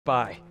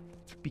Bye.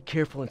 Be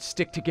careful and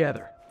stick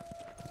together.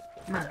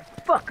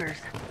 Motherfuckers.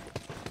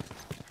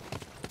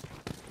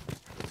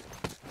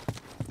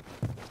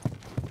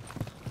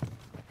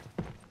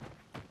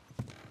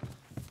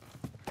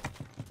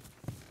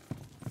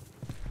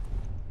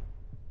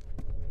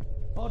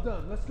 All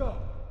done, let's go.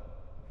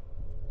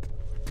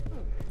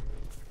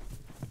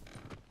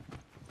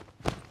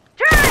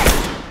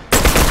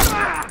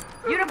 Turn!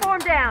 Uniform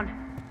down.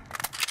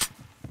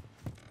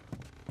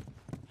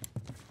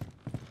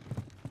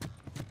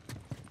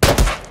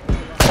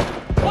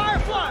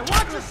 Firefly,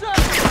 watch yourself!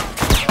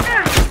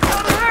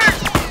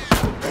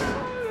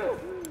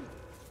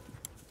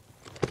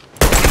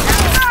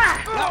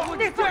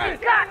 This fucking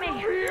got me!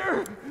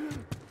 Here!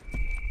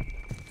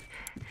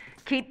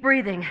 Keep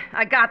breathing.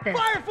 I got this.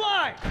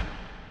 Firefly!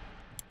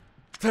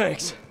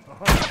 Thanks.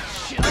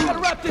 Shit, I gotta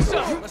wrap this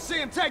up! Let's see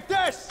him take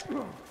this!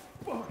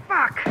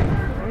 Fuck!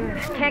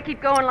 Can't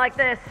keep going like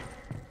this.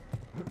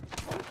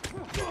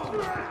 Come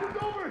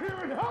over here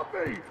and help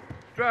me!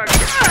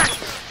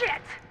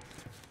 Shit!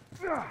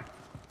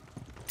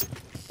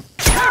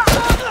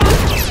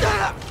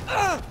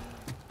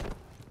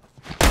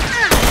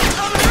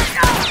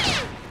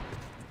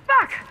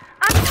 Fuck!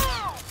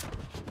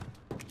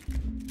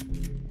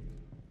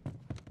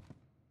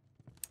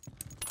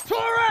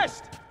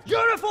 Tourist!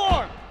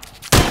 Uniform!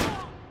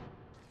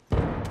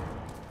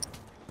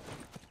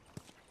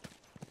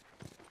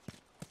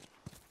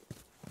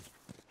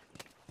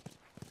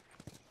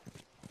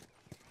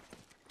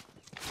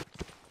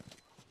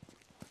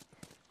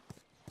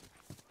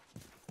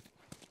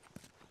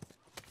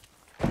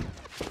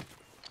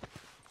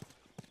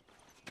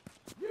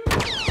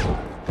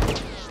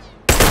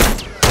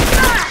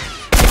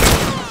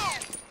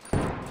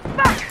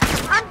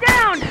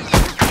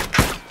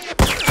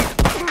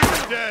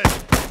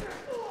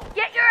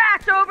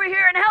 Over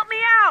here and help me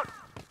out!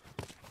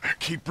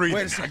 Keep breathing.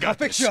 Wait a second, I got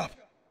fix this. you up.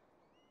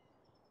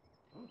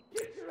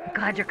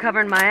 Glad you're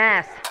covering my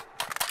ass.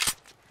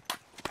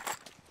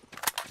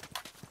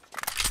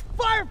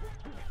 Fire!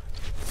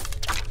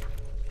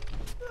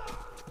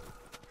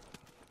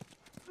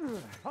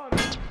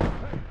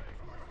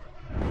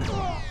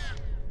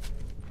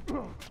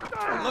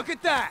 Look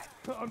at that!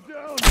 I'm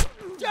down.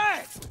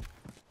 Dead!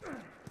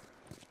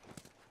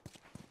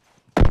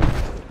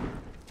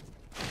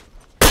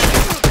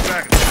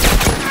 Back.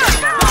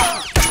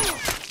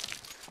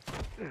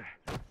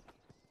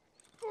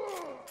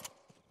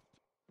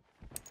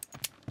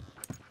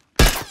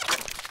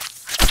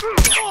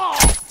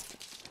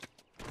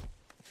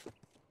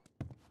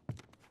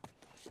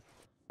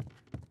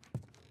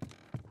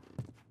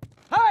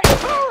 Hey,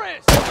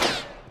 tourist!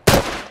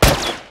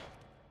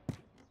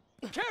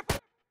 Careful!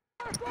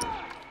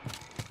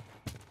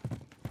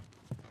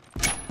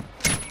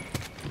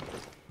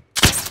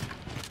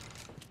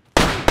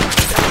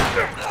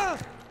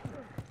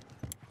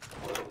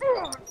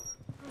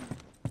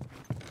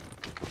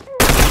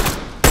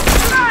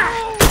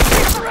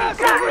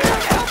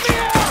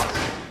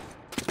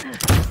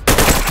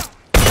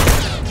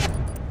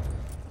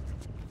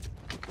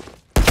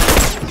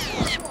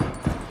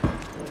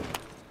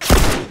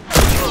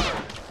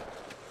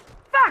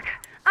 Fuck!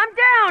 I'm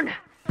down!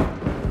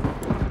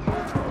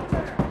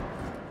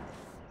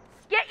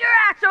 Get your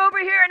ass over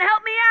here and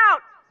help me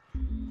out!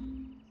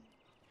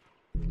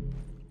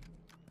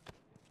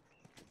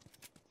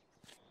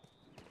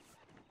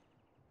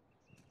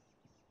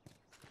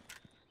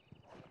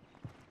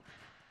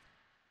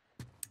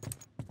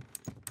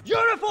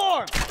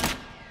 Uniform!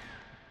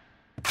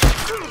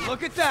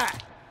 Look at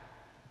that!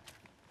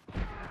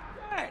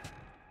 Dead!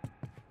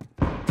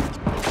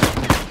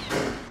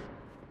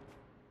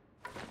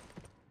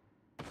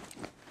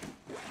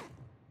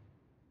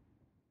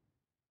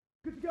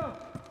 Good to go!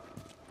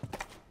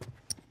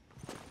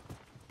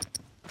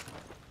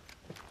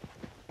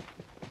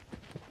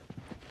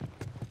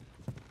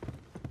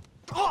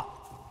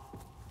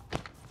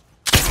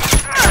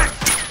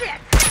 Shit!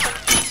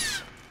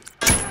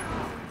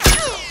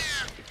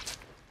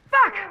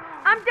 Fuck!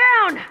 I'm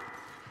down!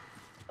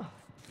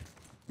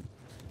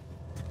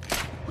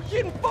 We're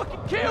getting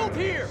fucking killed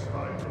here!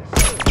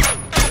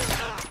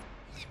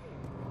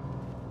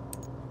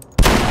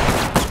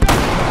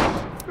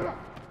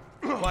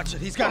 Watch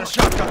it, he's got a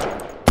shotgun.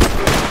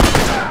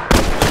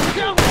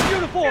 Down with the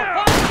uniform!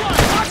 Firefly,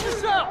 watch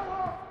yourself!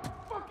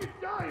 Fucking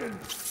dying.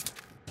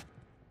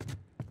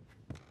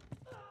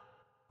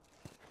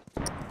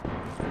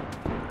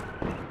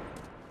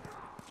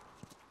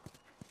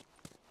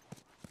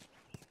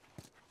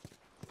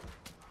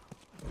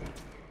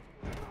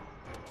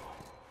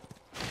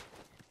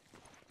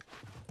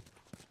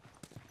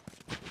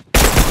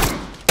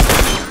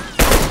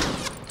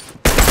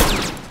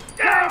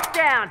 Turret's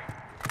down.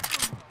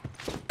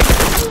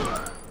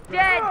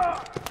 Dead.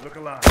 Look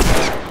alive.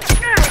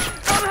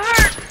 I'm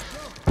hurt.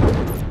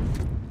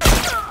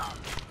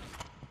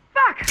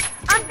 Fuck!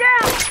 I'm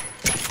down.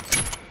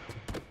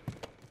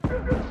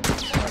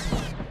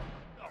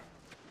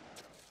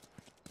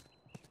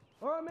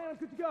 All right, man, I'm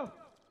good to go.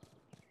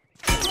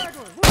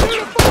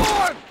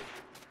 Uniform!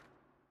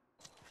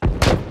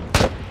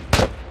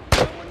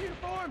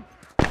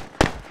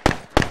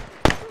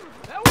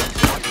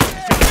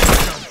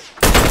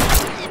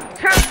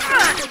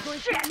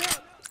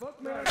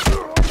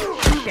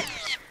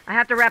 I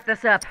have to wrap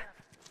this up.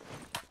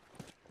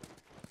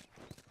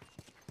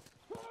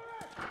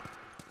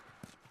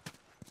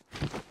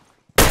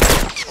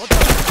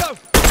 Let's go!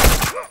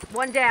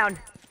 One down.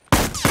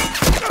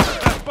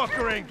 That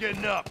fucker ain't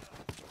getting up.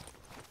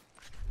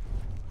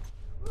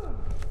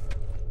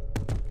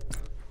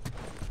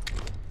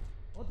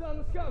 All done,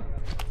 let's go!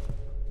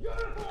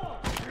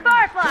 Uniform!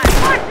 Firefly,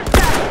 watch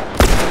yourself!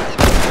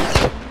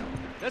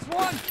 That's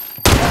one!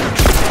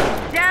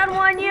 Down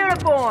one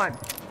uniform.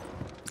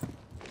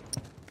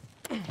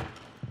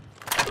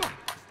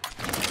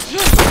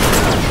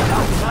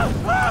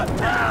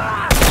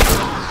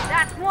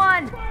 That's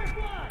one.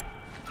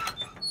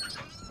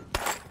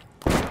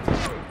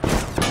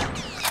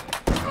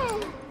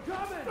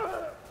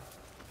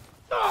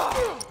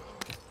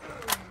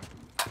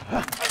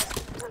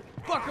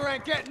 Fucker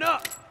ain't getting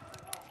up!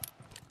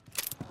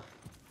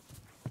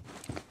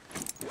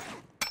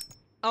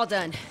 All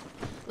done.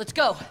 Let's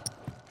go.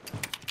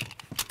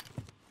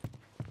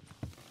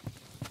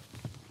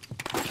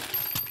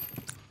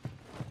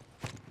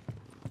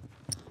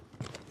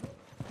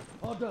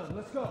 All done,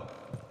 let's go!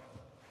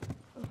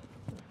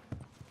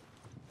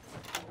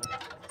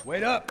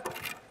 Wait up!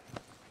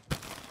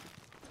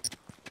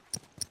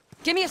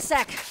 Give me a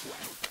sec.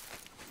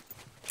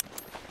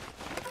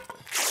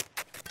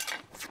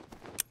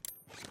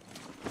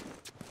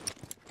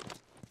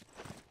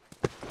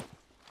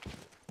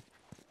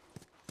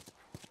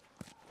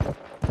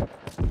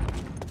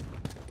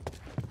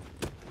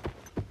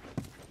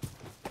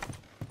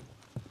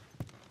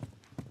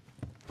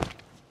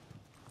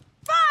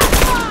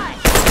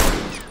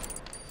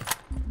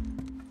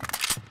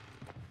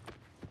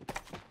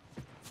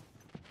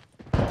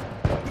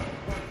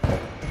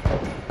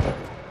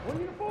 One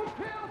uniform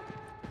kill!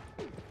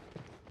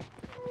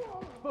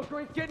 Fucker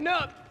ain't getting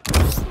up!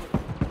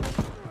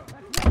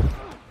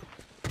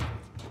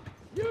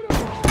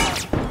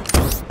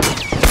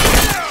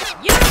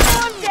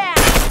 Uniform down!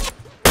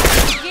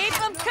 Keep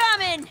them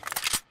coming!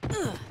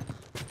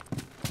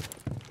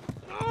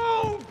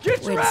 Oh!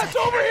 Get your Wait a ass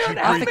sec. over here and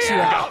I'll help fix me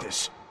you up.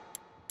 out!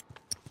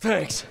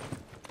 Thanks.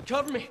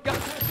 Cover me. Got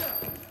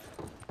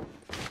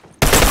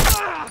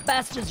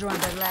Bastards are on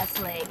their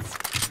last legs.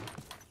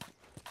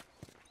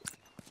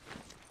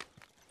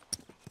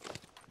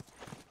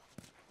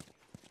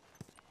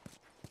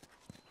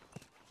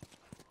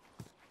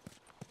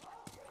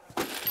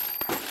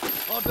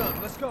 All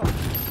done, let's go.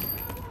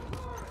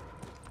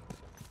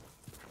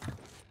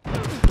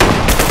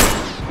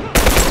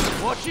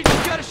 Watch it, you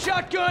got a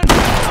shotgun!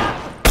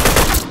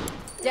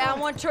 Down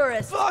one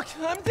tourist. Fuck,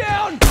 I'm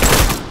down!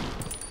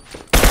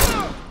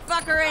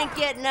 Fucker ain't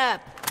getting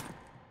up.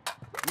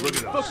 Look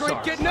at them. Fucker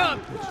ain't getting up!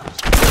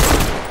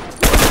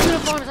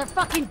 Uniforms are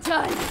fucking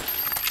done.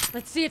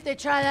 Let's see if they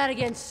try that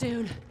again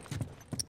soon.